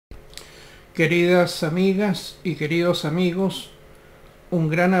Queridas amigas y queridos amigos, un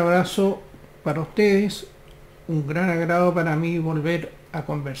gran abrazo para ustedes, un gran agrado para mí volver a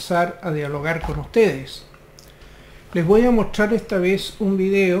conversar, a dialogar con ustedes. Les voy a mostrar esta vez un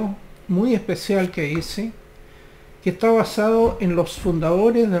video muy especial que hice, que está basado en los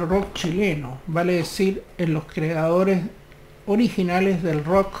fundadores del rock chileno, vale decir, en los creadores originales del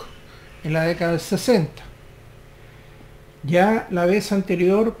rock en la década del 60. Ya la vez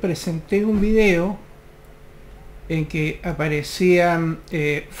anterior presenté un video en que aparecían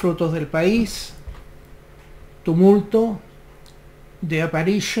Frutos del País, Tumulto, The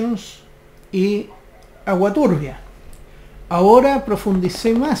Apparitions y Agua Turbia. Ahora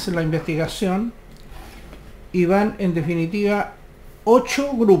profundicé más en la investigación y van en definitiva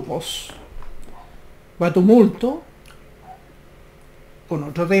 8 grupos. Va Tumulto, con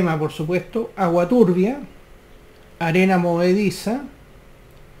otro tema por supuesto, Agua Turbia, Arena Movediza,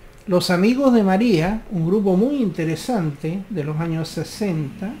 Los Amigos de María, un grupo muy interesante de los años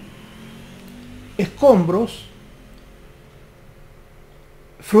 60, Escombros,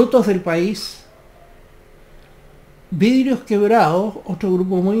 Frutos del País, Vidrios Quebrados, otro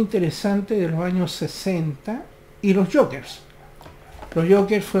grupo muy interesante de los años 60, y Los Jokers. Los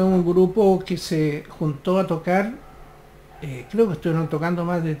Jokers fue un grupo que se juntó a tocar, creo que estuvieron tocando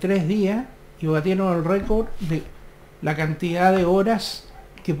más de 3 días y batieron el récord de la cantidad de horas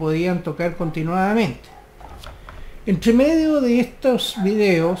que podían tocar continuadamente. Entre medio de estos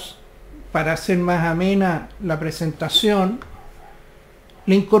videos, para hacer más amena la presentación,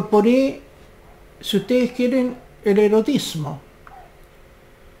 le incorporé, si ustedes quieren, el erotismo.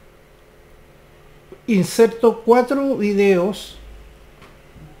 Inserto 4 videos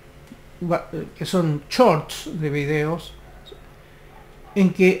que son shorts de videos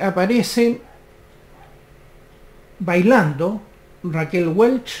en que aparecen bailando Raquel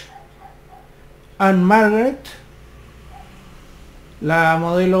Welch, Anne Margaret, la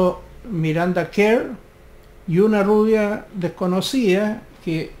modelo Miranda Kerr y una rubia desconocida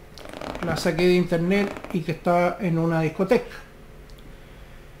que la saqué de internet y que estaba en una discoteca.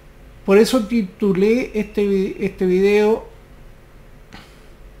 Por eso titulé este video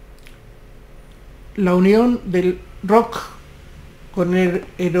La unión del rock con el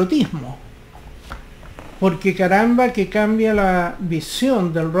erotismo, porque caramba que cambia la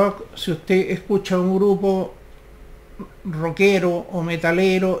visión del rock si usted escucha un grupo rockero o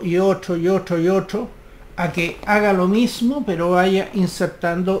metalero y otro y otro y otro, a que haga lo mismo pero vaya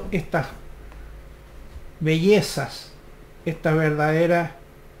insertando estas bellezas, estas verdaderas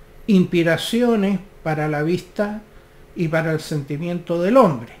inspiraciones para la vista y para el sentimiento del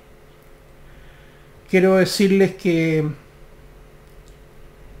hombre. Quiero decirles que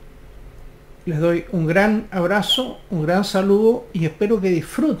les doy un gran abrazo, un gran saludo y espero que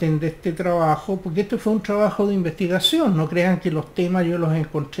disfruten de este trabajo, porque este fue un trabajo de investigación. No crean que los temas yo los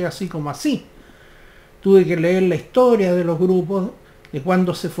encontré así como así. Tuve que leer la historia de los grupos, de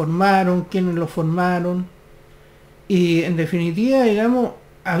cuándo se formaron, quiénes los formaron, y en definitiva, digamos,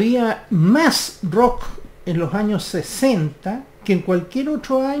 había más rock en los años 60 que en cualquier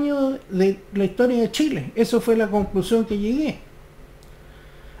otro año de la historia de Chile. Eso fue la conclusión que llegué.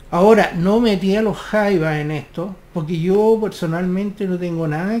 Ahora, no metí a los jaivas en esto, porque yo personalmente no tengo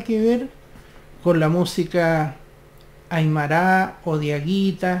nada que ver con la música aymará o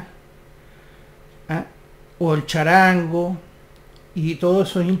diaguita, o el charango y todos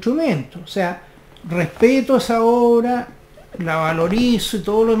esos instrumentos. O sea, respeto esa obra, la valorizo y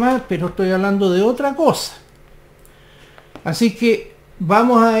todo lo demás, pero estoy hablando de otra cosa. Así que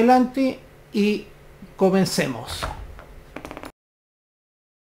vamos adelante y comencemos.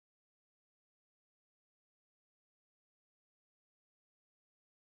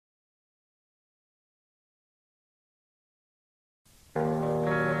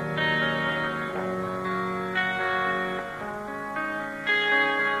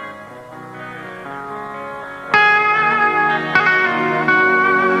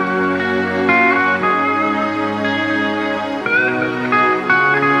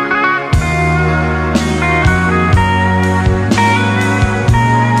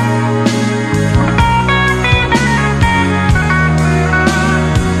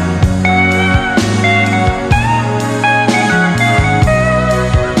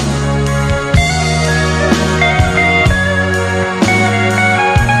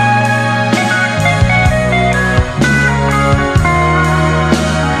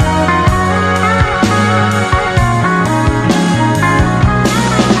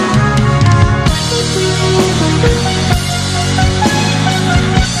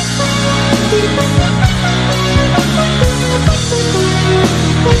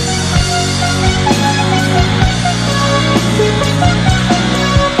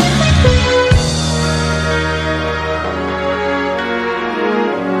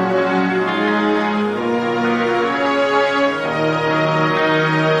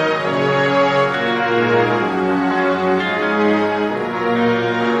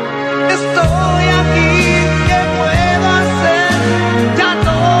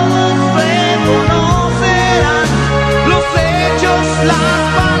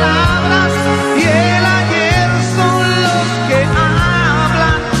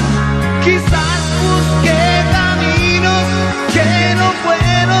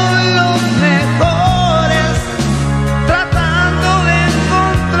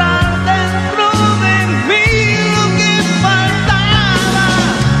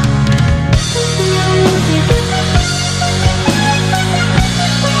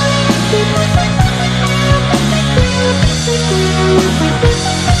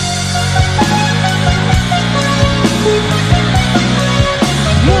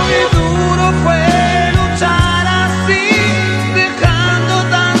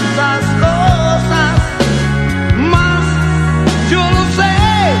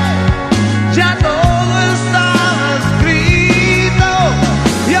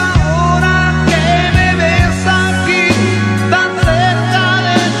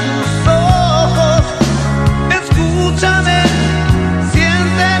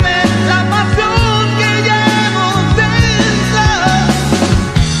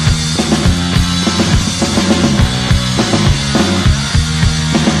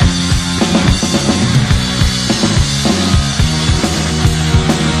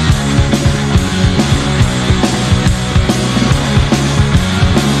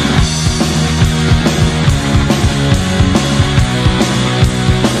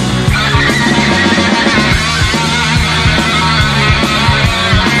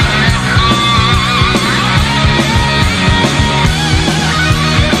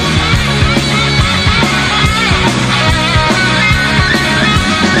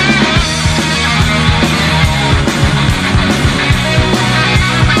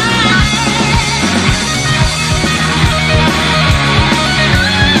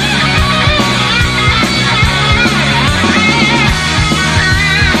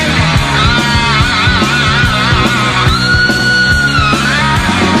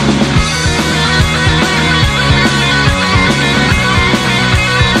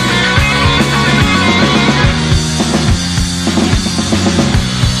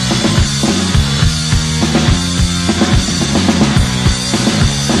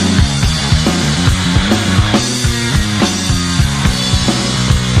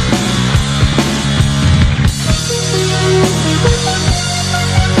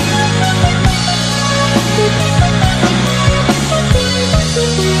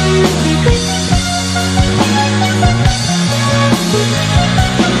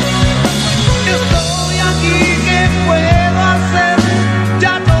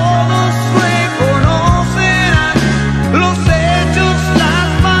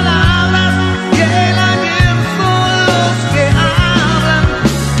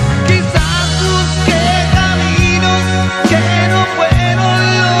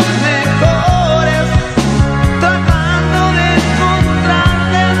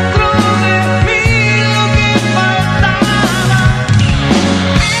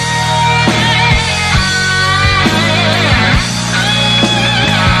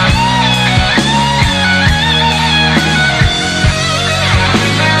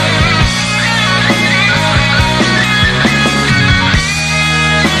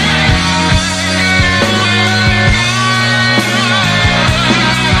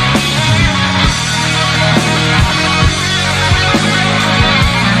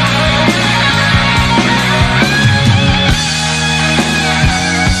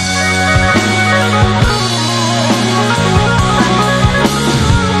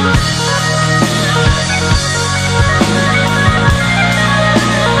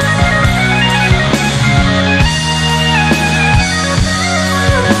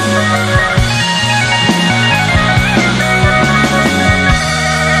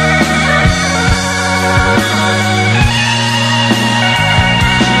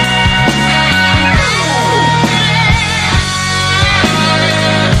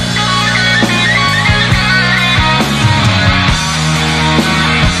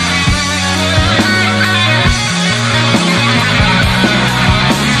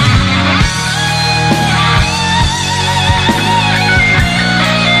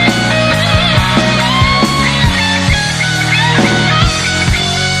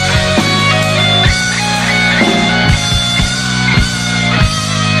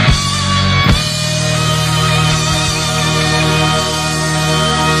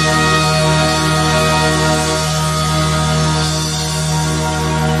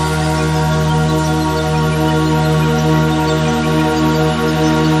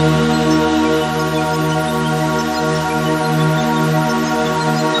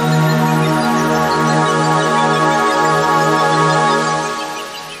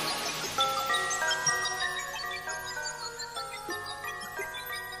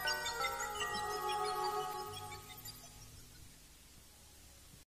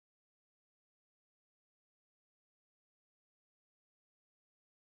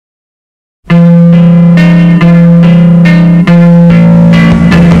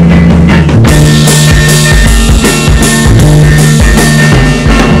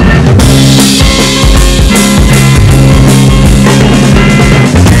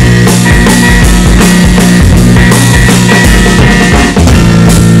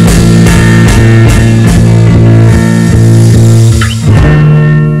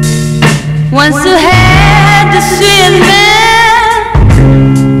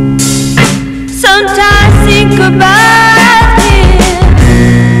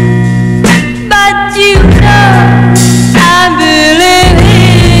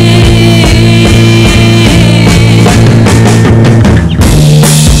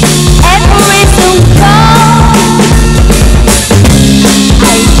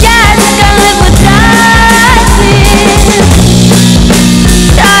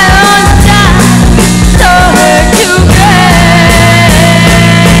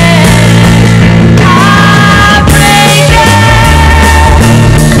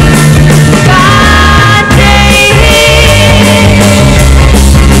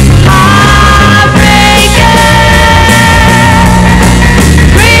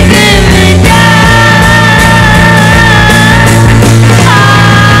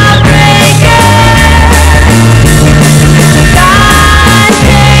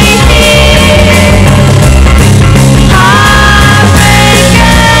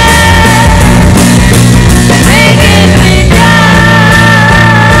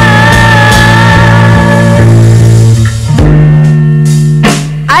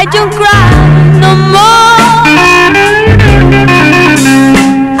 don't cry no more.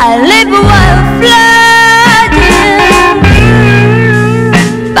 I live while flooding,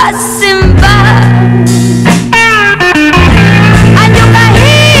 passing by. And you can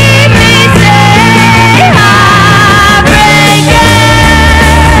hear me say, heartbreaker,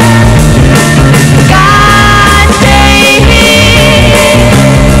 can't take it.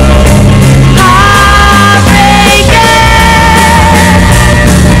 Heartbreaker,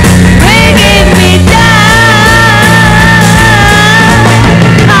 breaking me down.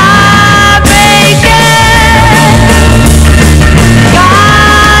 Heartbreaker,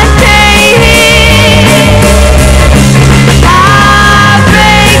 can't take it.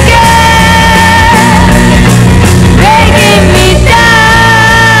 Heartbreaker, breaking me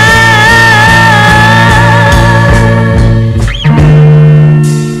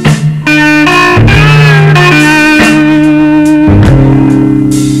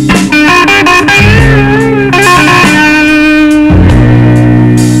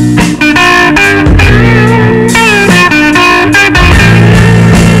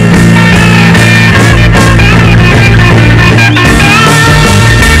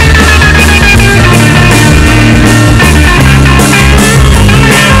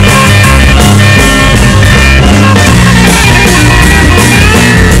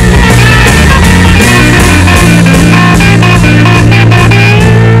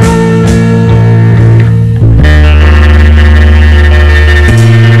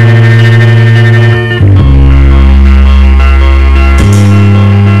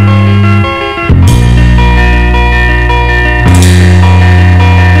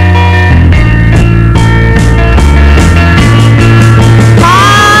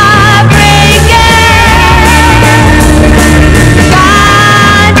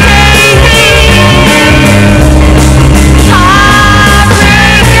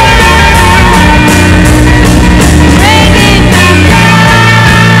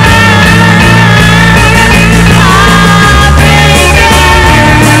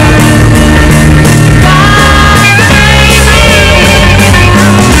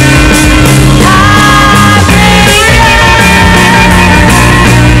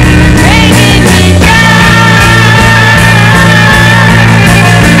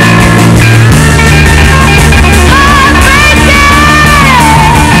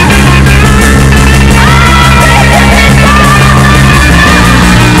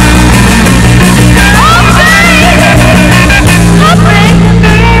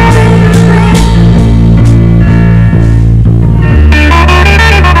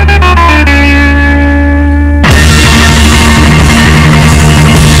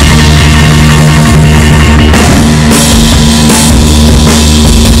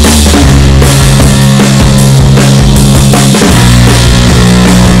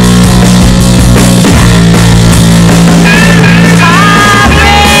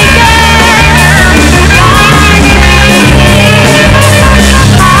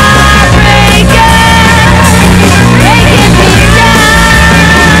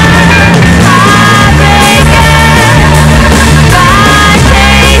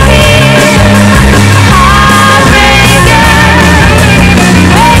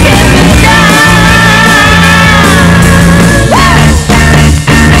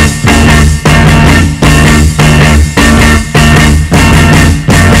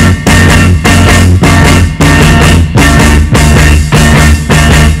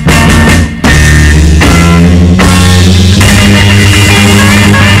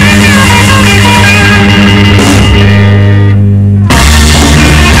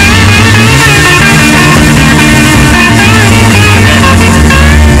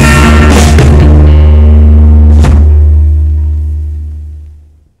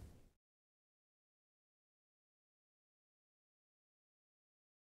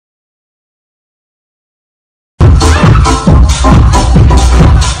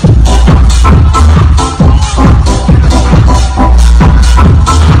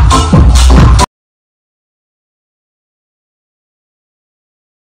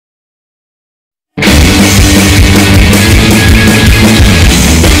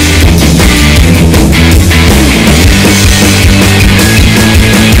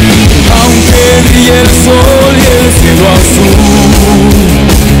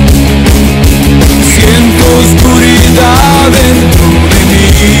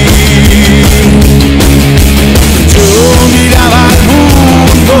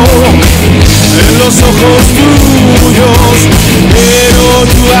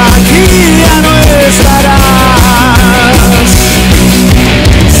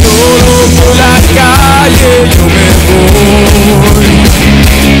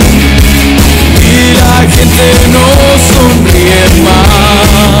triste no sonríe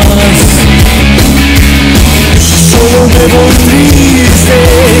más. Solo me voy triste,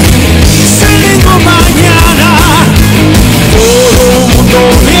 si tengo mañana, todo un mundo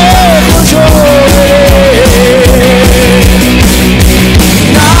viejo yo veré.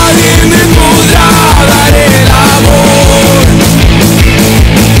 Nadie me podrá dar el amor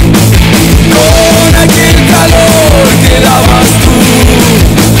con aquel calor que dabas tú,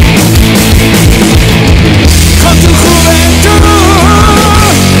 con tu juventud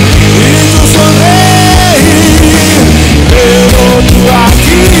y tu sonreír, pero tú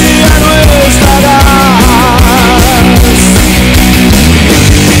aquí ya no estarás.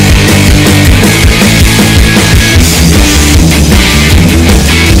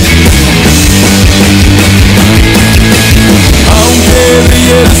 Aunque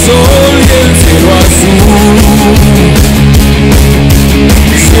brille el sol y el cielo azul,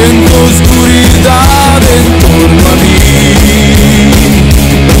 siento oscuridad en torno a mí.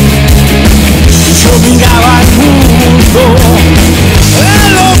 Yo miraba al mundo en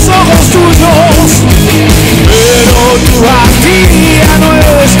los ojos tuyos, pero tú aquí ya no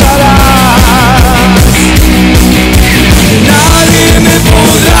estarás. Nadie me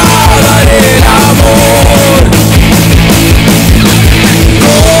podrá dar el amor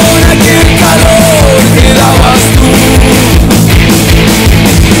con aquel calor que dabas tú,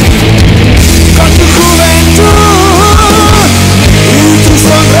 con tu juventud y tu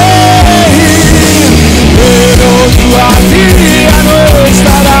sonreír, pero tú aquí ya no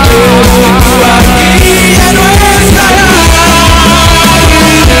estarás. Tú aquí ya no estarás.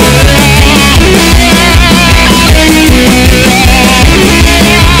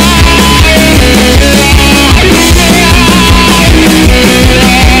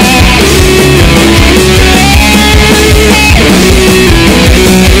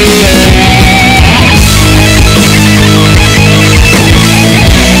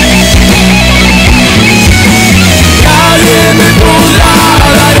 Nadie me podrá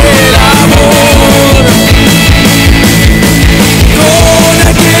dar el amor con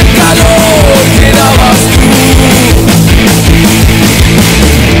aquel calor que dabas tú,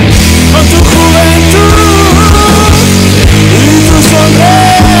 con tu juventud y tu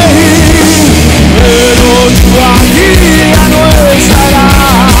sonreír, pero tú aquí ya no estarás.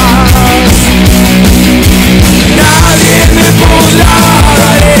 Nadie me podrá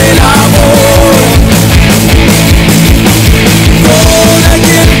dar el amor con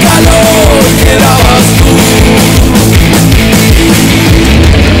aquel calor que dabas tú,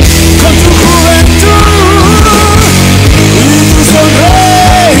 con tu juventud y tu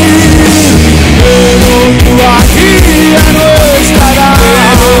sonreír, pero tú aquí ya no estarás.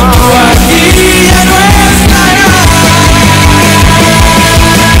 Pero tú aquí ya no estarás.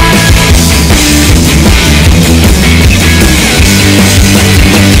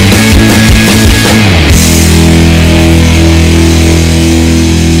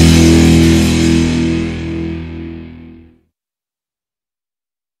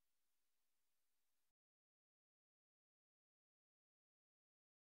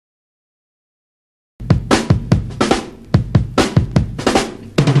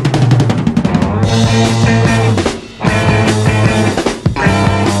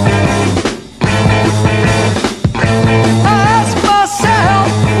 Ask myself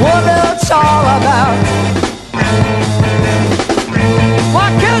what it's all about. Why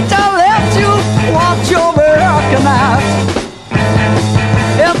can't I let you watch your working out?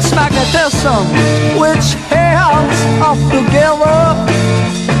 It's magnetism which hands up together.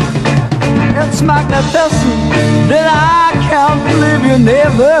 It's magnetism that I can't leave you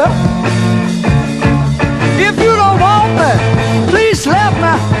never. If you don't want me, please let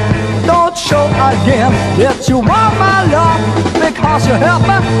me. Don't show again that you want my love, because you help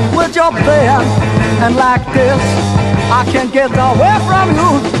me with your plan. And like this, I can't get away from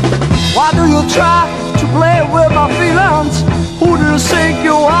you. Why do you try to play with my feelings? Who do you think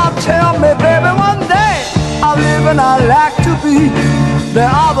you are? Tell me, baby, one day I live and I like to be. The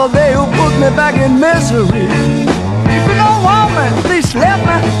other day you put me back in misery. If you don't want me, please let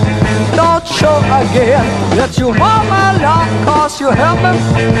me. Don't show again that you want my love, cause you help me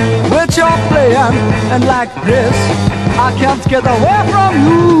with your plan. And like this, I can't get away from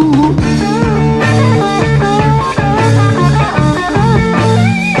you.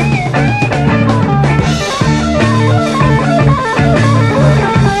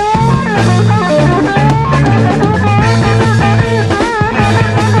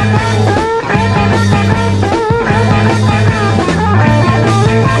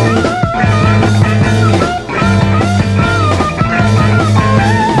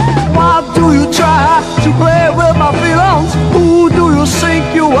 Why do you try to play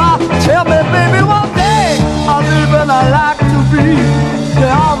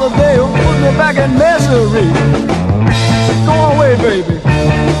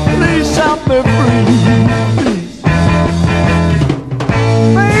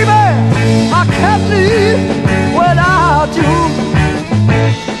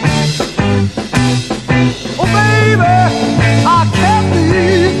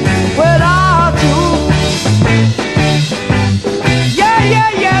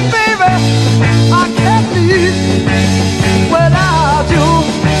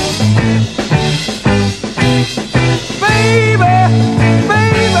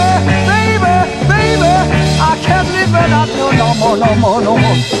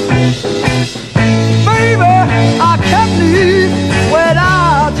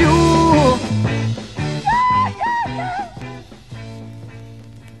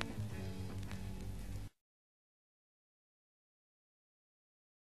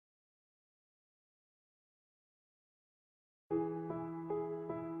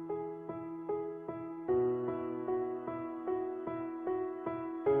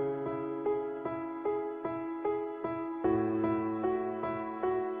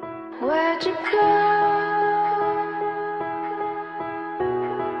Where'd you go?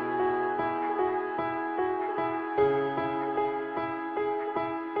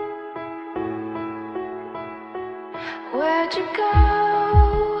 Where'd you go?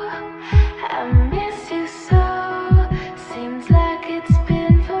 I miss you so. Seems like it's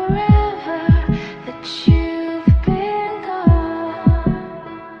been forever that you've been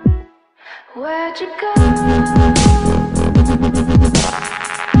gone. Where'd you go?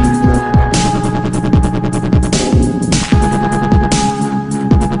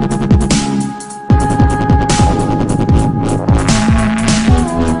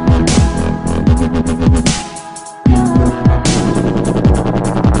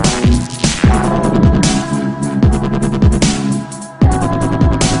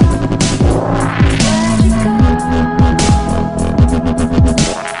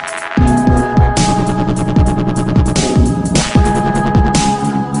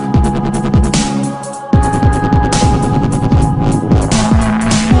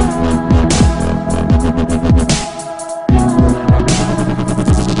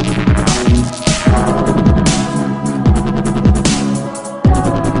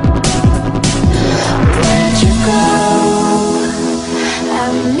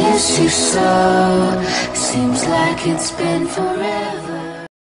 Seems like it's been forever.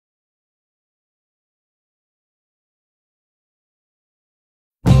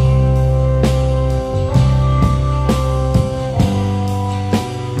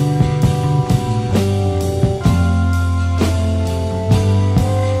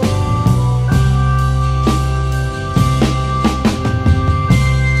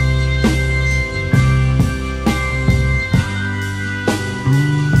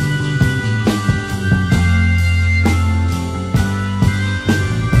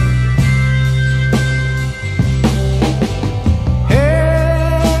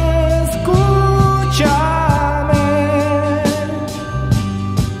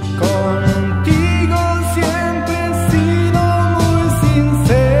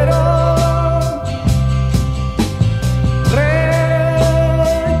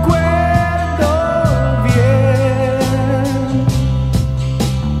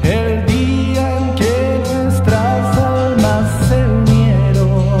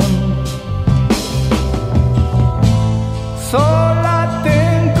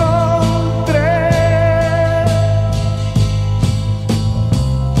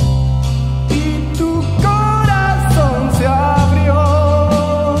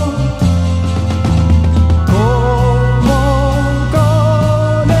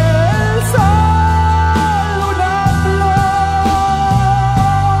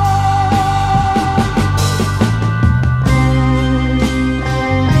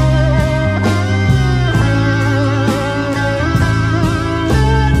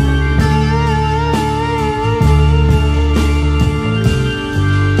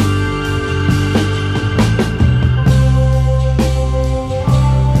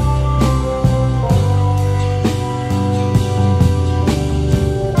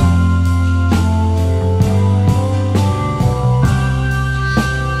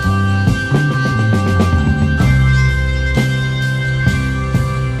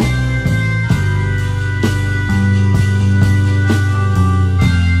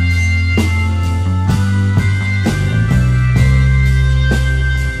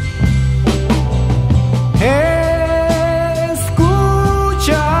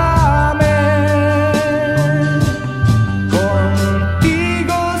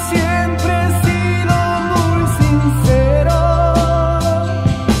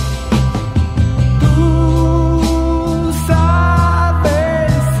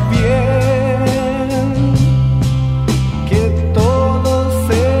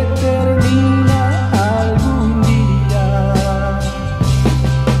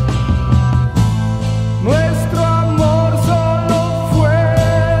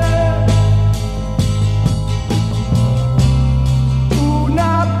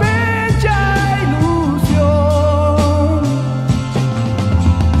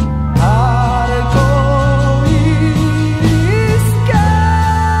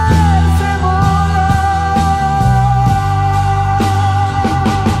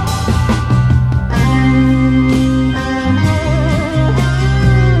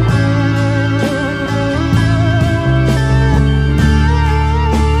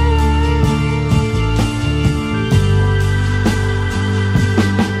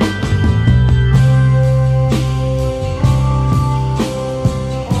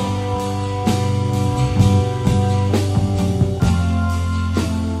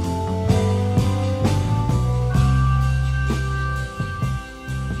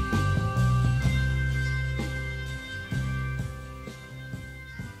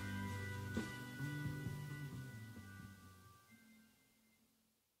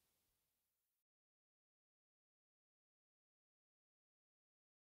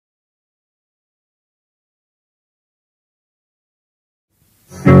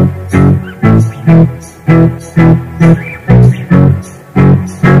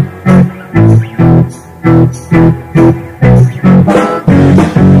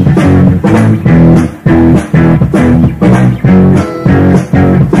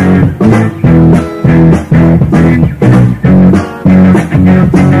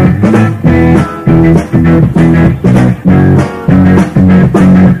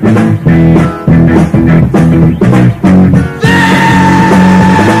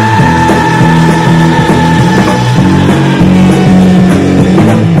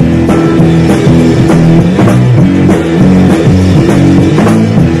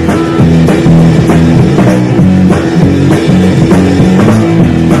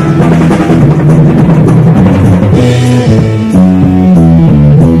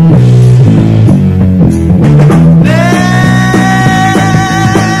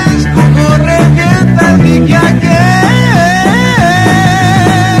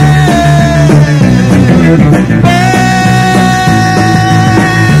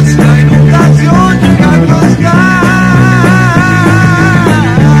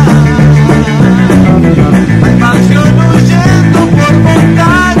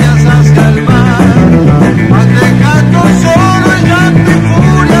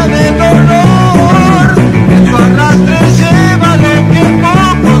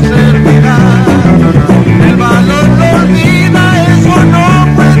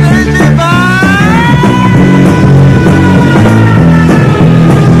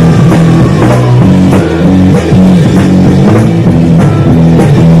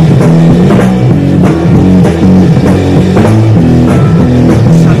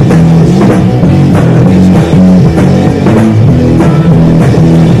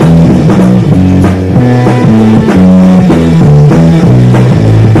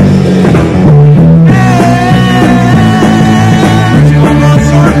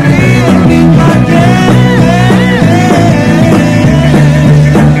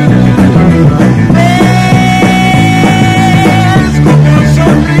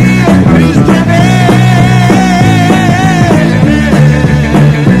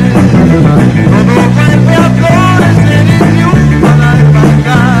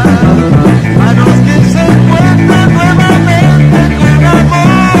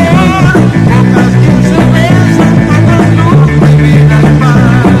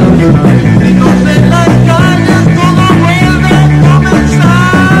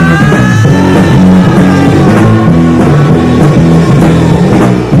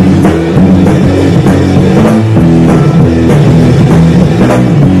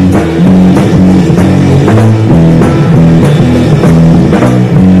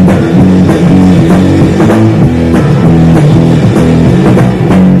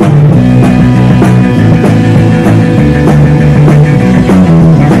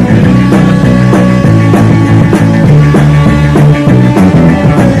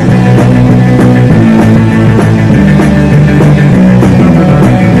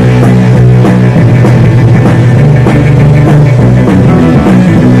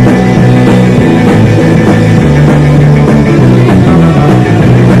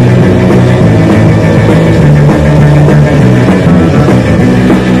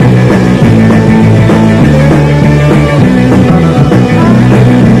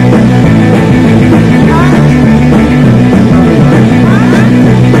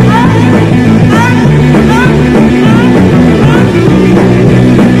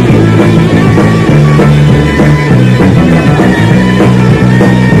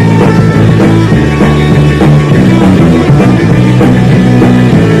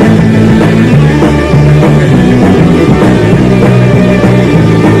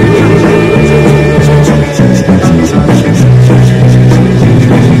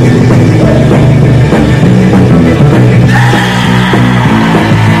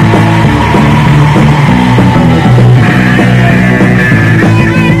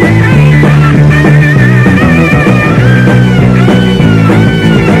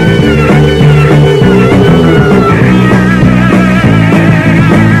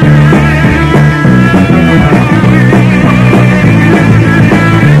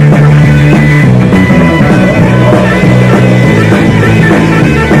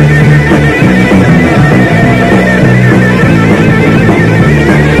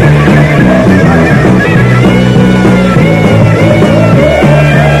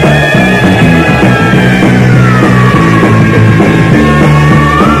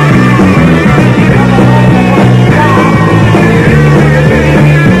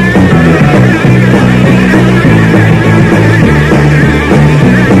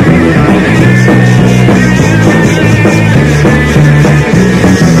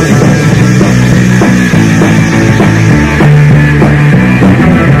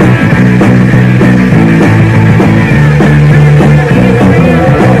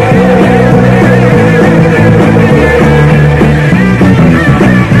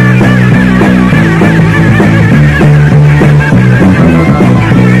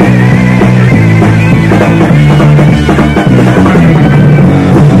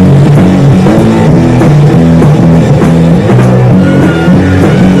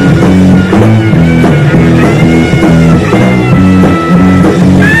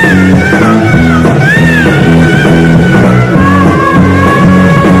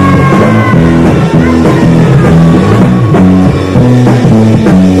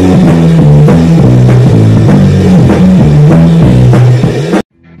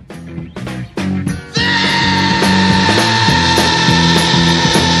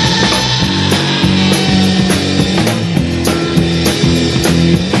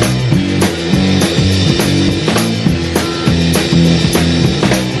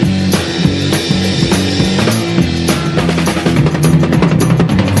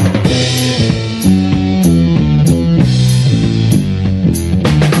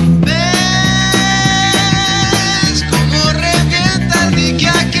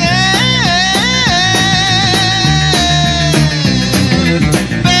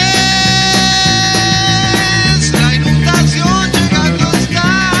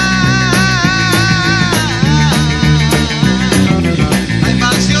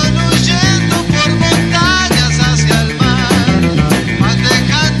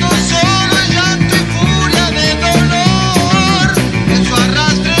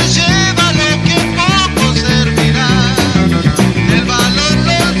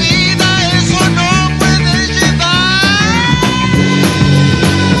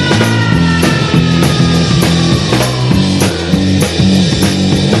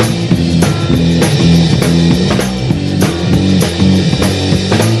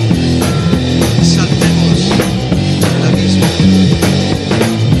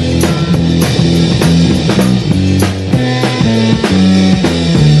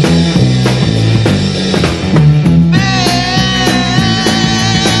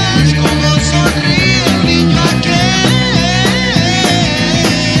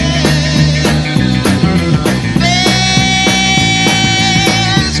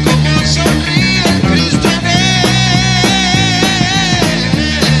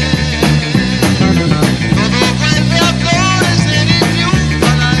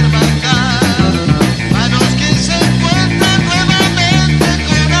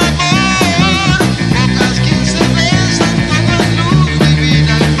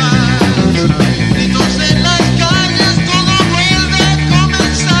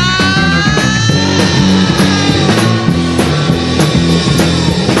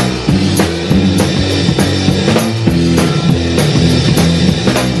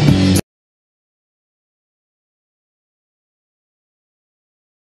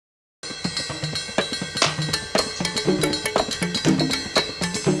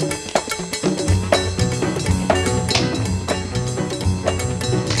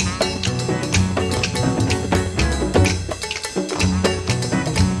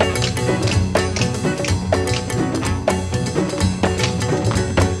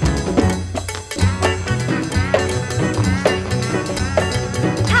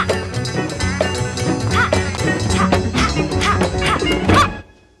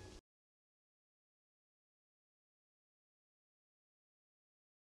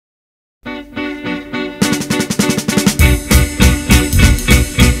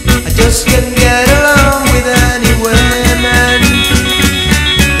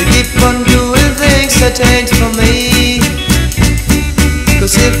 it ain't for me.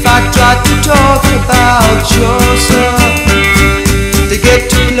 Cause if I try to talk about yourself, they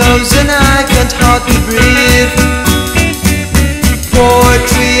get too close and I can't hardly breathe.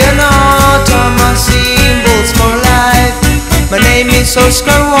 Poetry and art are my symbols for life. My name is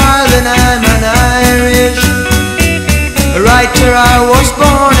Oscar Wilde and I'm an Irish. A writer I was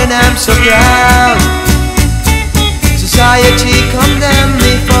born and I'm so proud. Society condemned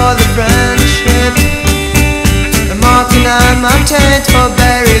me for the friendship, a mark and I'm attained for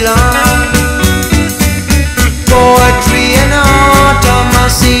very long. Poetry and art are my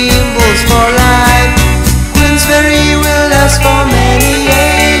symbols for life. Queensberry will last for many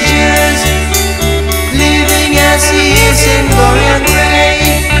ages, living as he is in glory and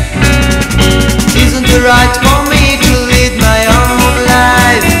grace. Isn't it right for me to lead my own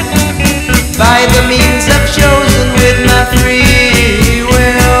life by the means I've chosen with my free will?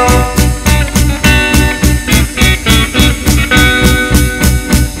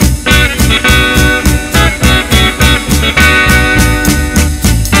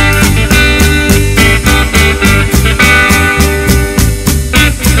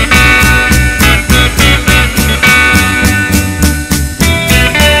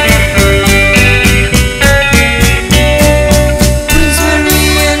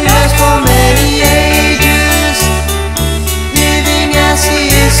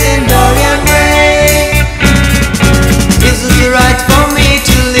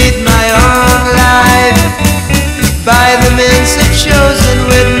 By the means I've chosen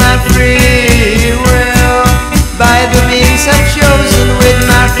with my free will. By the means I've chosen with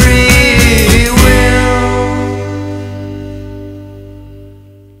my free will.